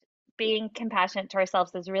being compassionate to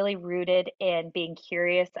ourselves is really rooted in being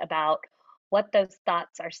curious about what those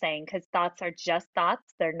thoughts are saying, because thoughts are just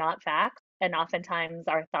thoughts, they're not facts. And oftentimes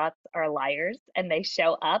our thoughts are liars and they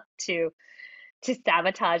show up to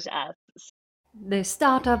sabotage us. The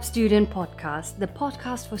Startup Student Podcast, the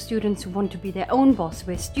podcast for students who want to be their own boss,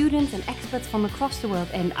 where students and experts from across the world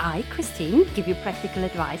and I, Christine, give you practical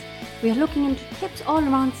advice. We are looking into tips all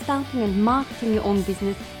around starting and marketing your own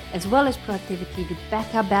business, as well as productivity to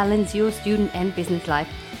better balance your student and business life.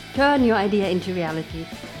 Turn your idea into reality.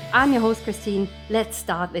 I'm your host, Christine. Let's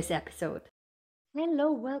start this episode.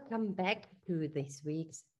 Hello, welcome back to this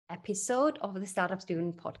week's episode of the Startup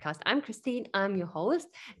Student Podcast. I'm Christine, I'm your host.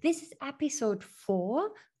 This is episode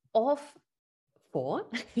of four,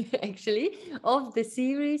 actually, of the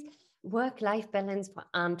series Work-Life Balance for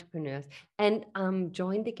Entrepreneurs. And I'm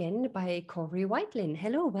joined again by Corey Whitelin.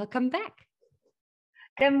 Hello, welcome back.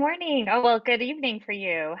 Good morning. Oh, well, good evening for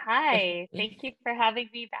you. Hi. Thank you for having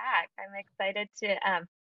me back. I'm excited to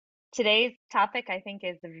today's topic I think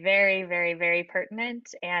is very, very, very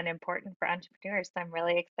pertinent and important for entrepreneurs. So I'm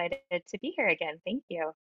really excited to be here again. Thank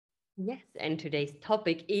you. Yes, and today's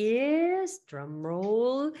topic is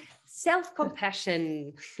drumroll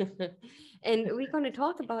self-compassion. And we're going to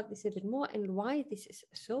talk about this a bit more and why this is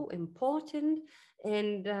so important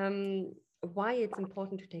and why it's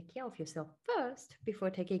important to take care of yourself first before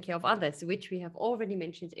taking care of others, which we have already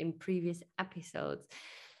mentioned in previous episodes.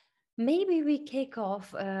 Maybe we kick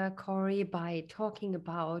off, Corey, by talking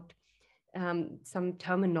about some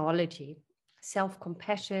terminology: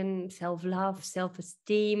 self-compassion, self-love,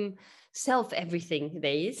 self-esteem, self-everything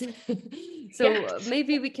days. So Yes.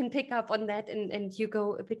 maybe we can pick up on that and you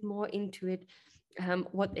go a bit more into it,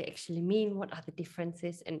 what they actually mean, what are the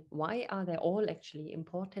differences, and why are they all actually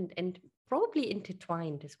important and probably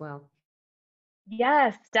intertwined as well.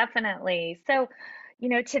 Yes, definitely. So,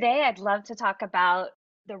 today I'd love to talk about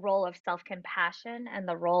the role of self-compassion and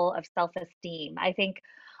the role of self-esteem. I think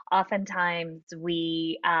oftentimes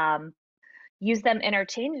we use them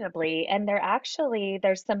interchangeably, and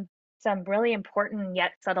there's some really important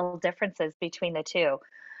yet subtle differences between the two.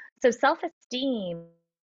 So self-esteem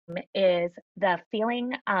is the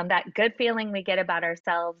feeling, that good feeling we get about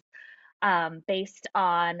ourselves, based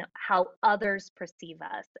on how others perceive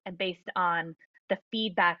us and based on the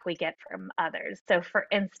feedback we get from others. So, for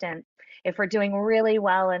instance, if we're doing really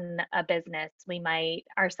well in a business,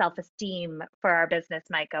 our self esteem for our business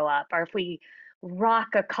might go up. Or if we rock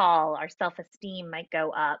a call, our self esteem might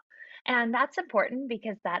go up. And that's important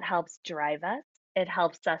because that helps drive us. It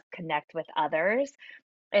helps us connect with others.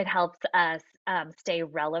 It helps us stay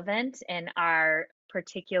relevant in our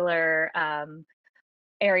particular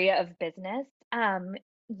area of business.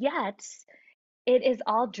 Yet it is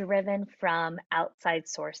all driven from outside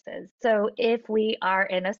sources. So if we are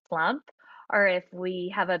in a slump, or if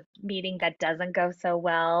we have a meeting that doesn't go so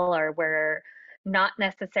well, or we're not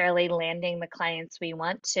necessarily landing the clients we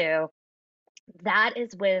want to, that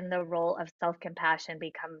is when the role of self compassion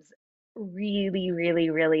becomes really, really,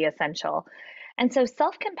 really essential. And so,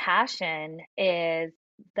 self compassion is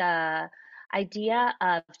the idea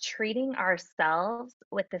of treating ourselves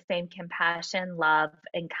with the same compassion, love,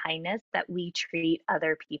 and kindness that we treat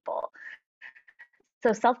other people.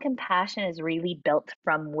 So self-compassion is really built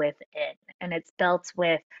from within, and it's built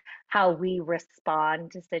with how we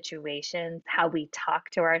respond to situations, how we talk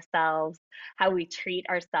to ourselves, how we treat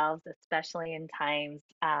ourselves, especially in times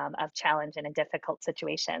of challenge and in difficult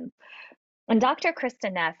situations. And Dr.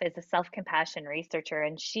 Krista Neff is a self-compassion researcher,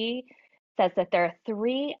 and she says that there are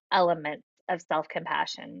three elements of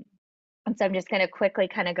self-compassion. And so I'm just going to quickly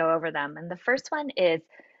kind of go over them. And the first one is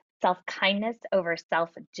self-kindness over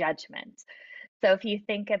self-judgment. So if you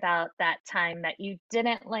think about that time that you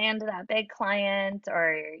didn't land that big client,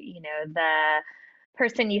 or the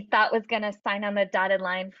person you thought was going to sign on the dotted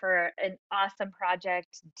line for an awesome project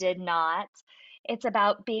did not, it's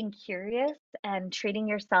about being curious and treating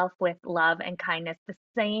yourself with love and kindness the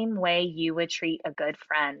same way you would treat a good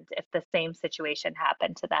friend if the same situation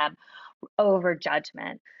happened to them, over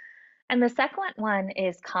judgment. And the second one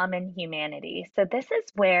is common humanity. So this is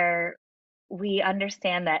where we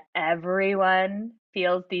understand that everyone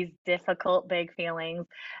feels these difficult, big feelings.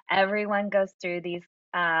 Everyone goes through these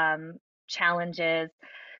challenges.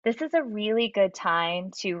 This is a really good time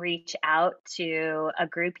to reach out to a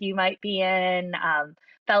group you might be in,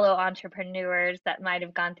 fellow entrepreneurs that might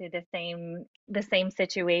have gone through the same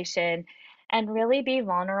situation, and really be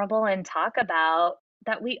vulnerable and talk about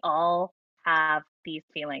that we all have these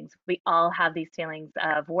feelings. We all have these feelings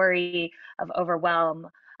of worry, of overwhelm,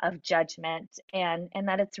 of judgment, and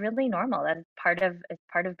that it's really normal. That it's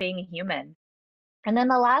part of being a human. And then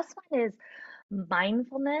the last one is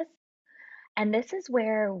mindfulness. And this is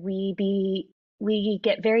where we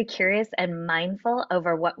get very curious and mindful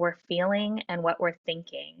over what we're feeling and what we're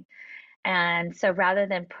thinking. And so rather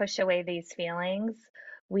than push away these feelings,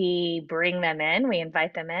 we bring them in, we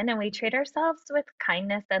invite them in, and we treat ourselves with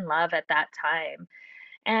kindness and love at that time.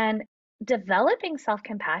 And developing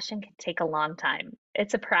self-compassion can take a long time.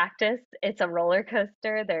 It's a practice, it's a roller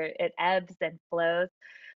coaster. It ebbs and flows.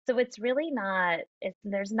 So it's really not,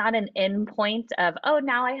 there's not an end point of, oh,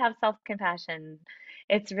 now I have self-compassion.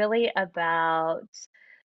 It's really about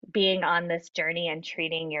being on this journey and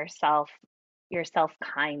treating yourself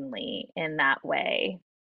kindly in that way.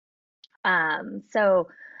 So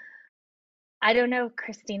I don't know,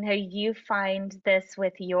 Christine, how you find this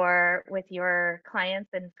with your clients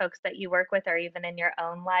and folks that you work with, or even in your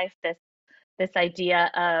own life, this idea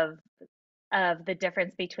of the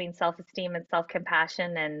difference between self-esteem and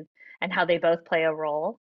self-compassion and how they both play a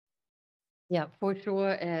role. Yeah, for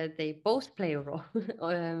sure. They both play a role.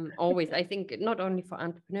 Always, I think, not only for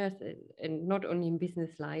entrepreneurs and not only in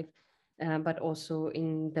business life, but also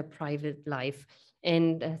in the private life.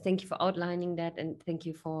 And thank you for outlining that, and thank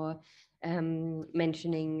you for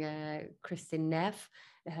mentioning Kristin Neff.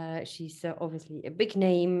 She's obviously a big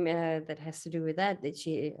name that has to do with that. That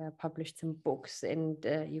she published some books, and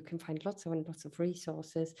you can find lots and lots of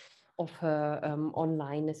resources of her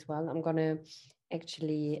online as well. I'm gonna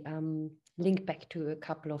actually link back to a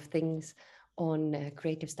couple of things on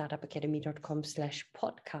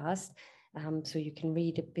creativestartupacademy.com/podcast. So you can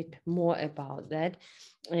read a bit more about that.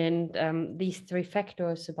 And these three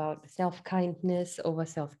factors about self-kindness over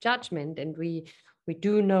self-judgment. And we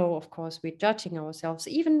do know, of course, we're judging ourselves,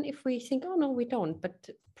 even if we think, oh, no, we don't. But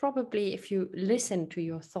probably if you listen to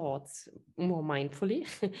your thoughts more mindfully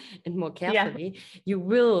and more Yeah. carefully, you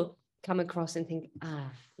will come across and think,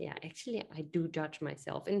 yeah, actually, I do judge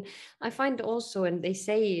myself. And I find also, and they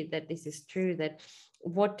say that this is true, that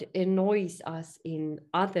what annoys us in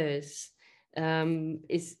others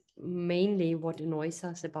is mainly what annoys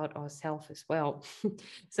us about ourselves as well.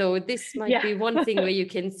 So this might Yeah. be one thing where you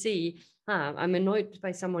can see, I'm annoyed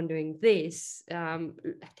by someone doing this.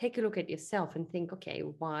 Take a look at yourself and think, okay,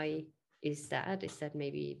 why is that? Is that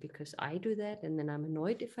maybe because I do that and then I'm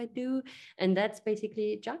annoyed if I do? And that's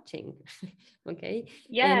basically judging. Okay.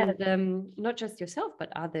 Yes. And not just yourself,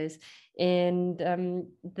 but others. And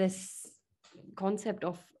this concept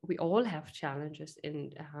of we all have challenges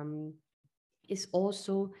and is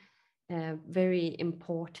also very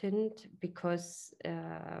important because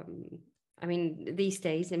I mean, these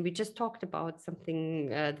days, and we just talked about something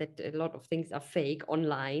that a lot of things are fake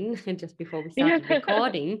online just before we Yeah. started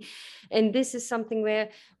recording. And this is something where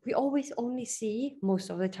we always only see most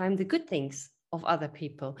of the time the good things of other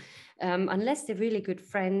people. Unless they're really good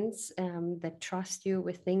friends that trust you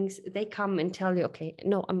with things, they come and tell you, okay,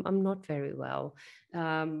 no, I'm not very well.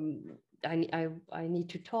 Um, I need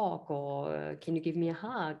to talk, or can you give me a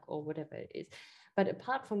hug, or whatever it is. But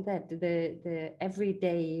apart from that, the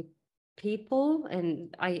everyday people,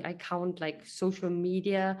 and I count like social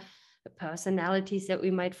media personalities that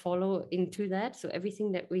we might follow into that. So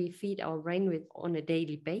everything that we feed our brain with on a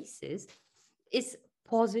daily basis is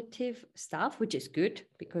positive stuff, which is good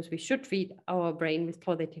because we should feed our brain with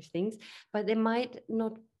positive things, but they might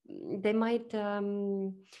not, they might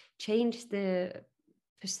change the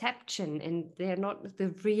perception and they're not the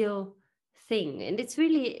real thing. And it's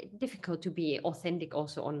really difficult to be authentic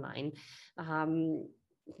also online.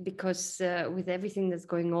 Because with everything that's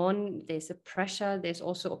going on, there's a pressure. There's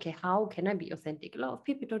also, okay, how can I be authentic? A lot of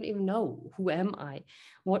people don't even know, who am I?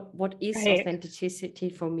 What is Right. authenticity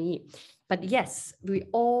for me? But yes, we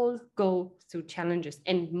all go through challenges,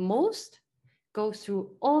 and most go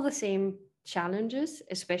through all the same challenges,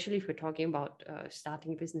 especially if we're talking about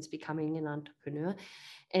starting a business, becoming an entrepreneur.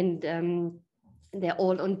 And they're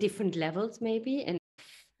all on different levels, maybe. And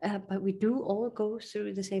but we do all go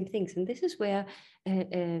through the same things. And this is where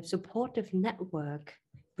a supportive network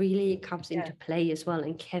really comes into Yes. play as well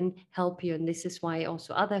and can help you. And this is why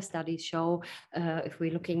also other studies show, if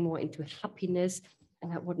we're looking more into happiness,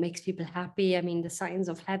 what makes people happy, I mean, the science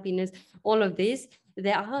of happiness, all of this,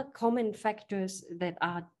 there are common factors that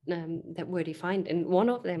are that were defined, and one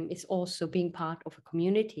of them is also being part of a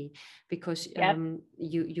community, because Yep.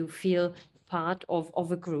 you feel part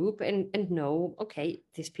of a group and know, okay,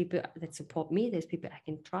 there's people that support me, there's people I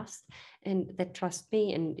can trust and that trust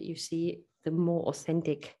me, and you see the more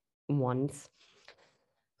authentic ones.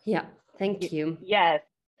 Yeah, thank you. Yes.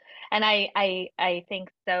 And I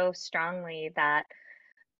think so strongly that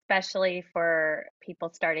especially for people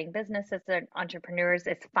starting businesses and entrepreneurs,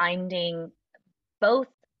 it's finding both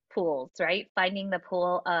pools, right? Finding the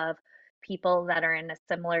pool of people that are in a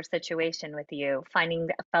similar situation with you, finding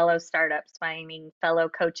fellow startups, finding fellow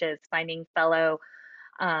coaches, finding fellow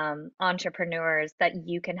entrepreneurs that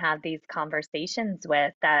you can have these conversations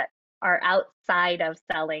with that are outside of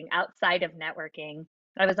selling, outside of networking.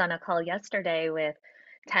 I was on a call yesterday with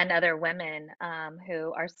 10 other women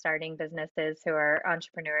who are starting businesses, who are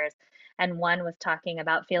entrepreneurs. And one was talking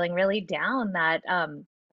about feeling really down that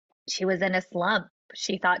she was in a slump.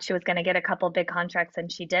 She thought she was going to get a couple big contracts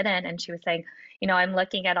and she didn't. And she was saying, I'm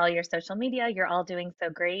looking at all your social media, you're all doing so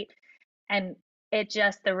great. And it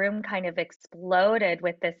just, the room kind of exploded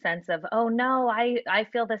with this sense of, oh no, I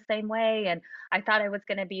feel the same way. And I thought I was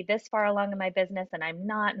going to be this far along in my business and I'm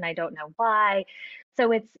not, and I don't know why.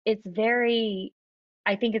 So it's very,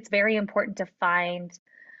 I think it's very important to find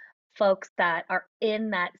folks that are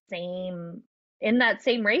in that same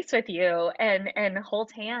race with you and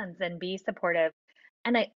hold hands and be supportive.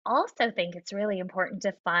 And I also think it's really important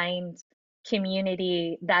to find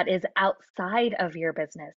community that is outside of your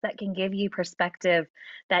business that can give you perspective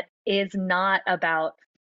that is not about,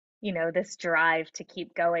 this drive to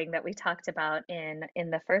keep going that we talked about in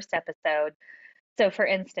the first episode. So for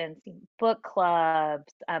instance, book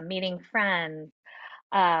clubs, meeting friends.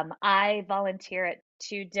 I volunteer at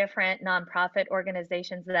two different nonprofit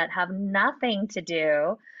organizations that have nothing to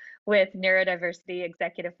do with neurodiversity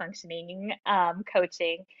executive functioning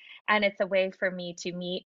coaching. And it's a way for me to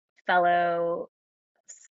meet fellow,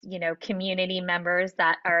 community members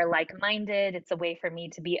that are like-minded. It's a way for me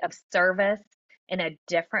to be of service in a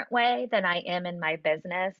different way than I am in my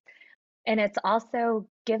business. And it's also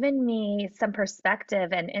given me some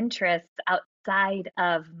perspective and interests outside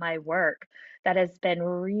of my work that has been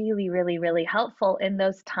really, really, really helpful in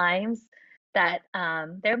those times that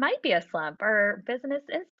there might be a slump or business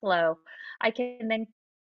is slow. I can then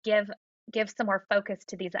give give some more focus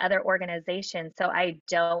to these other organizations so I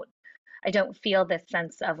don't feel this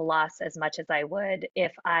sense of loss as much as I would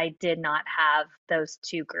if I did not have those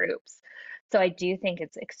two groups. So I do think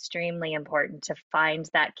it's extremely important to find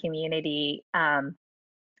that community. And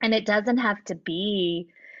it doesn't have to be,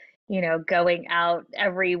 going out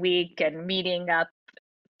every week and meeting up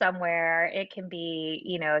somewhere. It can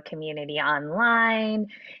be, a community online.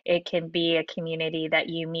 It can be a community that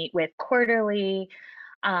you meet with quarterly.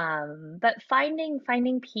 But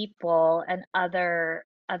finding people and other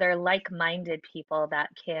like-minded people that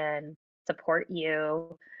can support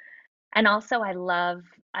you. And also I love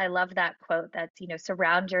that quote that's,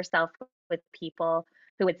 surround yourself with people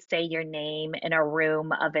who would say your name in a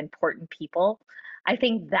room of important people. I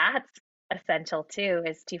think that's essential too,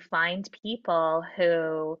 is to find people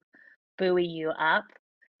who buoy you up,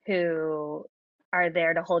 who are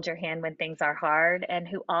there to hold your hand when things are hard, and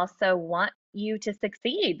who also want you to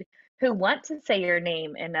succeed, who want to say your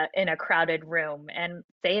name in a crowded room and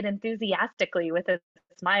say it enthusiastically with a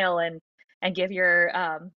smile and give your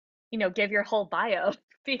whole bio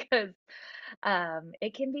because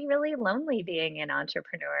it can be really lonely being an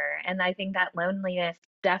entrepreneur. And I think that loneliness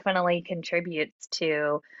definitely contributes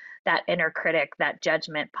to that inner critic, that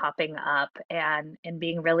judgment popping up and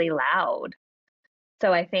being really loud.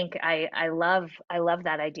 So I think I love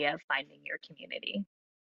that idea of finding your community.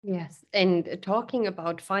 Yes, and talking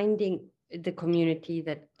about finding the community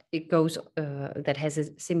that it goes that has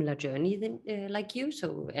a similar journey than like you,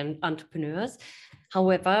 so and entrepreneurs.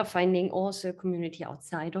 However, finding also a community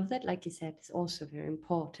outside of that, like you said, is also very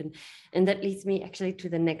important. And that leads me actually to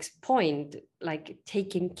the next point, like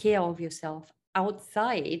taking care of yourself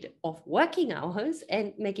outside of working hours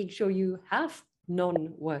and making sure you have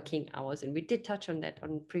non-working hours. And we did touch on that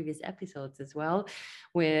on previous episodes as well,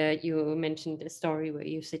 where you mentioned a story where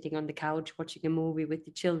you're sitting on the couch watching a movie with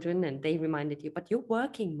the children and they reminded you, but you're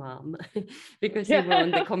working, mom, because you were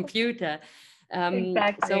on the Yeah, computer.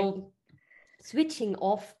 exactly. So switching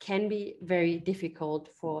off can be very difficult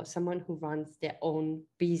for someone who runs their own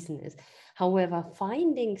business. However,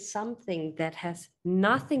 finding something that has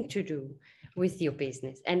nothing to do with your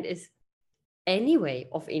business and is anyway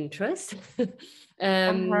of interest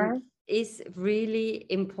um, Uh-huh. is really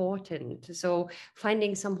important. So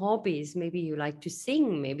finding some hobbies, maybe you like to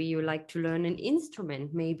sing, maybe you like to learn an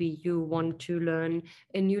instrument, maybe you want to learn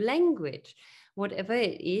a new language, whatever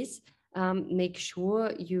it is, make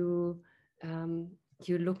sure um,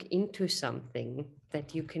 you look into something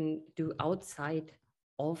that you can do outside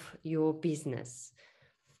of your business.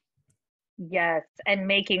 Yes, and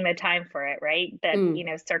making the time for it, right? That,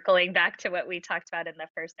 Mm, circling back to what we talked about in the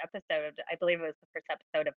first episode, I believe it was the first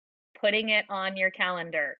episode of putting it on your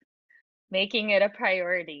calendar, making it a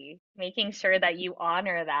priority, making sure that you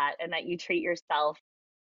honor that and that you treat yourself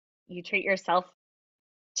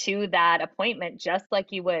to that appointment just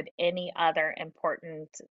like you would any other important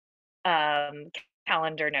um,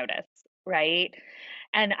 calendar notice, right?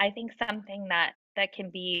 And I think something that can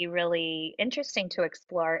be really interesting to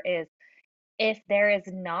explore is if there is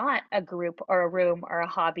not a group or a room or a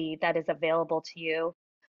hobby that is available to you.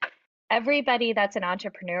 Everybody that's an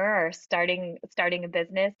entrepreneur or starting a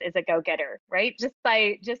business is a go-getter, right?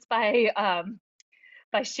 By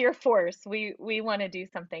sheer force, we want to do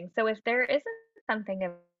something. So if there isn't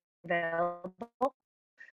something available,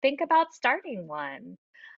 think about starting one.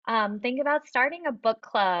 Think about starting a book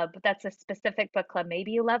club that's a specific book club.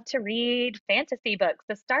 Maybe you love to read fantasy books,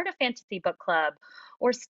 so start a fantasy book club,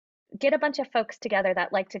 or get a bunch of folks together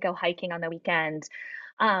that like to go hiking on the weekend.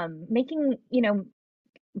 Making,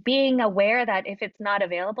 being aware that if it's not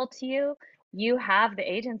available to you, you have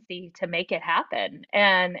the agency to make it happen.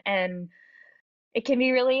 And it can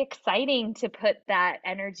be really exciting to put that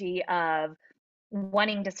energy of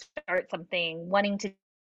wanting to start something, wanting to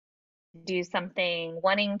do something,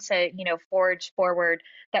 wanting to, forge forward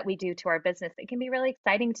that we do to our business. It can be really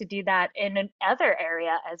exciting to do that in another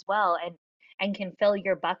area as well and can fill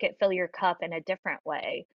your bucket, fill your cup in a different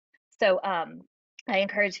way. So I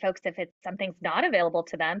encourage folks if it's something's not available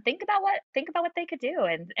to them, think about what they could do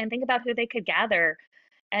and think about who they could gather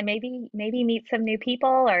and maybe meet some new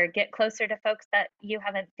people or get closer to folks that you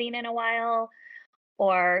haven't seen in a while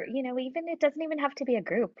or even it doesn't even have to be a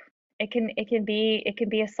group. It can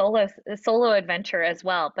be a solo adventure as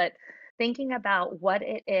well, but thinking about what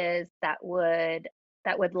it is that would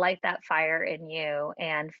light that fire in you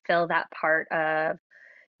and fill that part of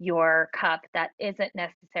your cup that isn't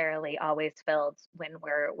necessarily always filled when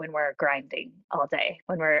we're grinding all day,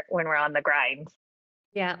 when we're on the grind.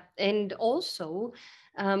 Yeah, and also,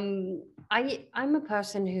 I'm a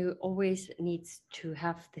person who always needs to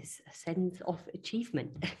have this sense of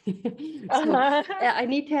achievement. So I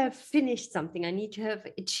need to have finished something. I need to have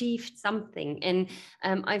achieved something, and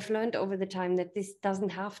I've learned over the time that this doesn't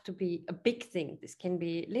have to be a big thing. This can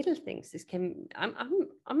be little things. This can.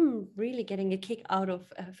 I'm really getting a kick out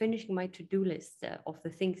of finishing my to-do list of the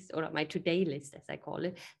things, or my today list, as I call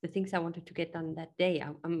it, the things I wanted to get done that day.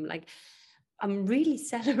 I'm like, I'm really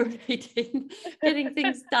celebrating getting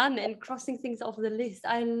things done and crossing things off the list.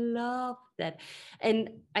 I love that.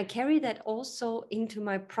 And I carry that also into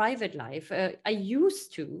my private life. I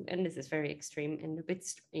used to, and this is very extreme and a bit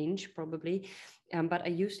strange probably, but I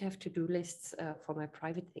used to have to-do lists for my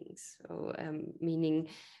private things. So, meaning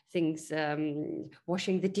things,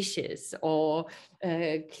 washing the dishes or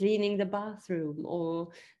cleaning the bathroom or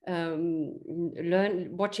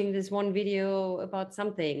watching this one video about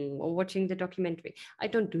something or watching the documentary. I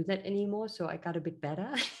don't do that anymore, so I got a bit better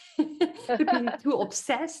to being too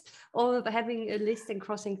obsessed or having a list and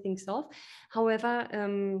crossing things off. However,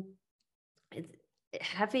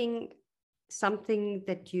 having something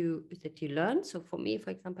that you learn. So for me, for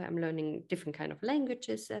example, I'm learning different kind of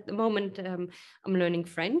languages at the moment. I'm learning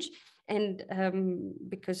French, and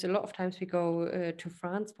because a lot of times we go to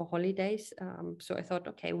France for holidays, so I thought,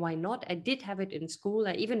 okay, why not? I did have it in school.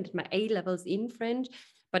 I even did my A levels in French,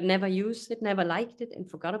 but never used it, never liked it, and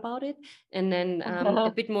forgot about it. And then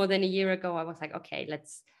a bit more than a year ago, I was like, okay,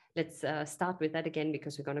 let's start with that again,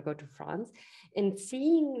 because we're going to go to France. And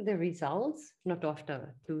seeing the results, not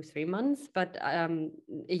after 2-3 months, but a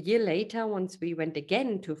year later, once we went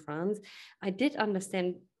again to France, I did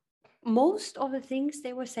understand most of the things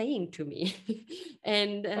they were saying to me.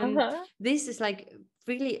 And this is like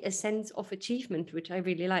really a sense of achievement, which I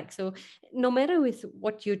really like. So no matter with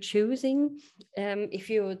what you're choosing, if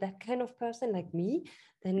you're that kind of person like me,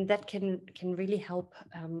 then that can really help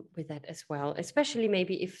with that as well, especially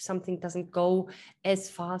maybe if something doesn't go as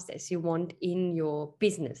fast as you want in your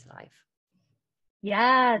business life.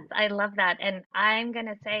 Yes, I love that. And I'm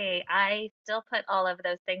gonna say I still put all of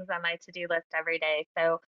those things on my to-do list every day.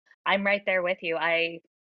 So I'm right there with you. I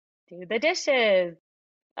do the dishes,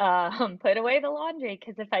 put away the laundry,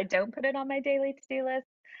 because if I don't put it on my daily to-do list,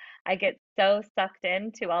 I get so sucked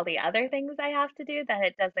into all the other things I have to do that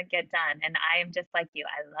it doesn't get done. And I am just like you.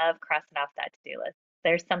 I love crossing off that to-do list.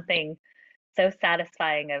 There's something so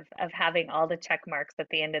satisfying of having all the check marks at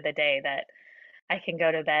the end of the day that I can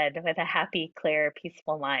go to bed with a happy, clear,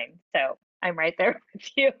 peaceful mind. So I'm right there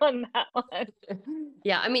with you on that one.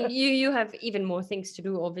 Yeah, I mean, you have even more things to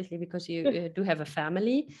do, obviously, because you do have a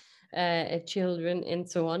family, children, and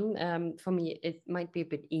so on. For me, it might be a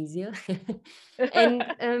bit easier.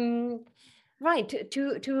 And right,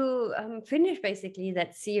 to finish basically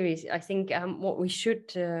that series, I think what we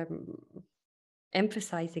should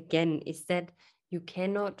emphasize again is that you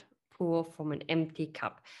cannot pour from an empty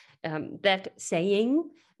cup. That saying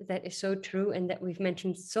that is so true, and that we've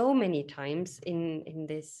mentioned so many times in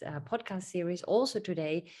this podcast series also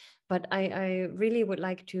today. But I really would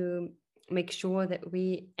like to make sure that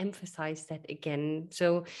we emphasize that again.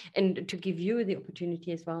 So, and to give you the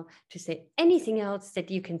opportunity as well to say anything else that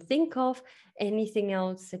you can think of, anything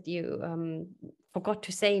else that you forgot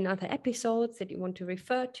to say in other episodes that you want to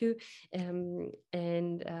refer to.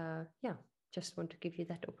 Yeah, just want to give you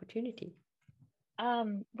that opportunity.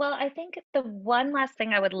 Well, I think the one last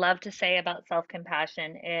thing I would love to say about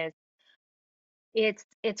self-compassion is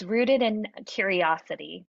it's rooted in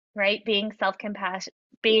curiosity, right? Being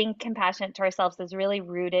compassionate to ourselves is really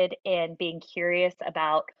rooted in being curious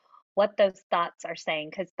about what those thoughts are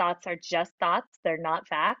saying, because thoughts are just thoughts, they're not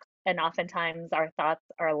facts. And oftentimes our thoughts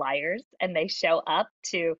are liars and they show up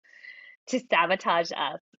to sabotage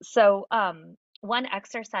us. So, one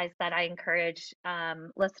exercise that I encourage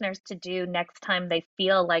listeners to do next time they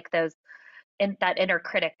feel like that inner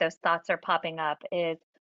critic, those thoughts are popping up, is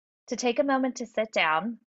to take a moment to sit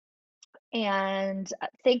down and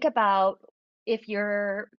think about if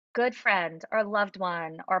your good friend or loved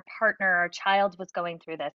one or partner or child was going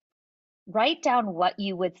through this. Write down what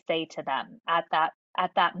you would say to them at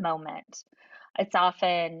that moment. It's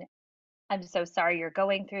often, I'm so sorry you're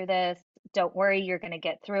going through this. Don't worry, you're going to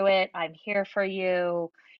get through it. I'm here for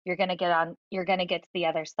you. You're going to get to the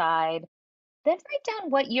other side. Then write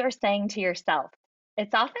down what you're saying to yourself.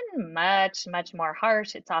 It's often much, much more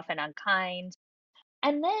harsh. It's often unkind.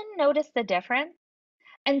 And then notice the difference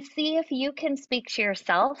and see if you can speak to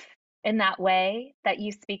yourself in that way that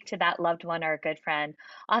you speak to that loved one or a good friend.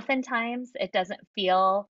 Oftentimes it doesn't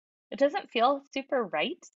feel super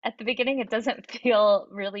right at the beginning. It doesn't feel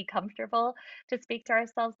really comfortable to speak to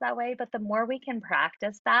ourselves that way, but the more we can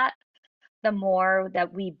practice that, the more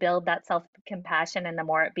that we build that self-compassion and the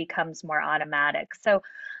more it becomes more automatic. So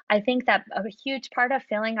I think that a huge part of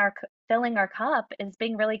filling our cup is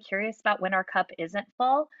being really curious about when our cup isn't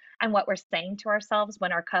full and what we're saying to ourselves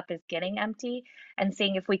when our cup is getting empty, and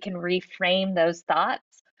seeing if we can reframe those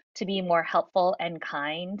thoughts to be more helpful and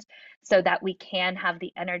kind so that we can have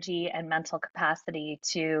the energy and mental capacity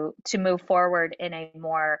to move forward in a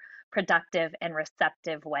more productive and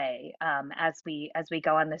receptive way, as we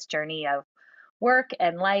go on this journey of work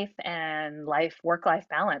and life work life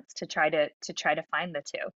balance to try to find the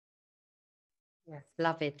two. Yes,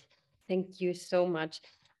 love it. Thank you so much.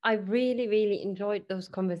 I really, really enjoyed those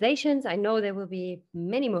conversations. I know there will be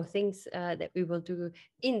many more things that we will do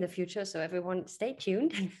in the future. So everyone stay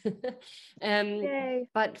tuned. Yay.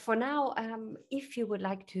 But for now, if you would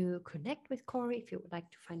like to connect with Corey, if you would like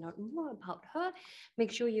to find out more about her,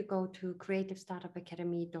 make sure you go to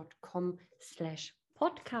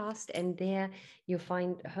creativestartupacademy.com/podcast, and there you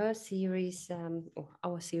find her series, or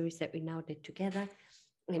our series that we now did together.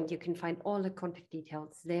 And you can find all the contact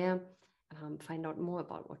details there. Find out more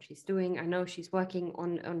about what she's doing. I know she's working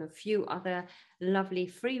on a few other lovely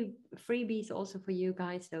freebies also for you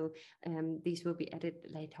guys. So these will be added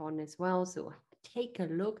later on as well. So take a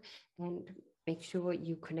look and make sure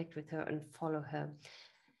you connect with her and follow her.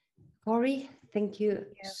 Corey, thank you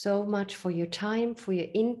so much for your time, for your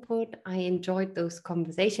input. I enjoyed those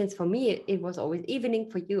conversations. For me, it was always evening,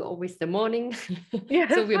 for you, always the morning. Yeah.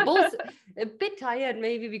 So we're both a bit tired,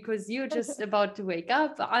 maybe because you're just about to wake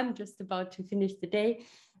up. I'm just about to finish the day.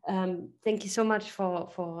 Thank you so much for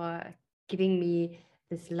giving me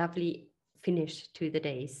this lovely finish to the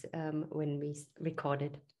days when we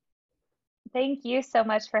recorded. Thank you so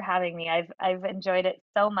much for having me. I've enjoyed it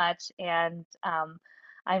so much, and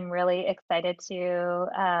I'm really excited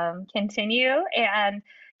to continue and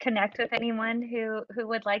connect with anyone who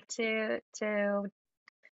would like to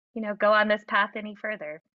go on this path any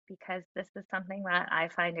further, because this is something that I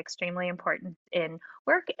find extremely important in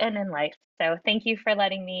work and in life. So thank you for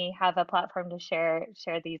letting me have a platform to share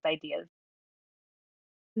these ideas.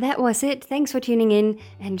 That was it. Thanks for tuning in.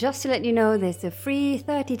 And just to let you know, there's a free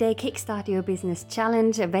 30-day Kickstart Your Business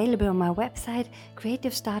Challenge available on my website,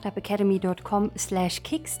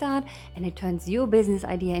 creativestartupacademy.com/kickstart, and it turns your business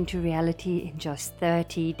idea into reality in just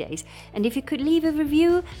 30 days. And if you could leave a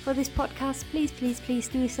review for this podcast, please, please, please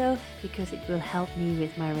do so, because it will help me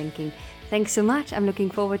with my ranking. Thanks so much. I'm looking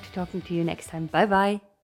forward to talking to you next time. Bye-bye.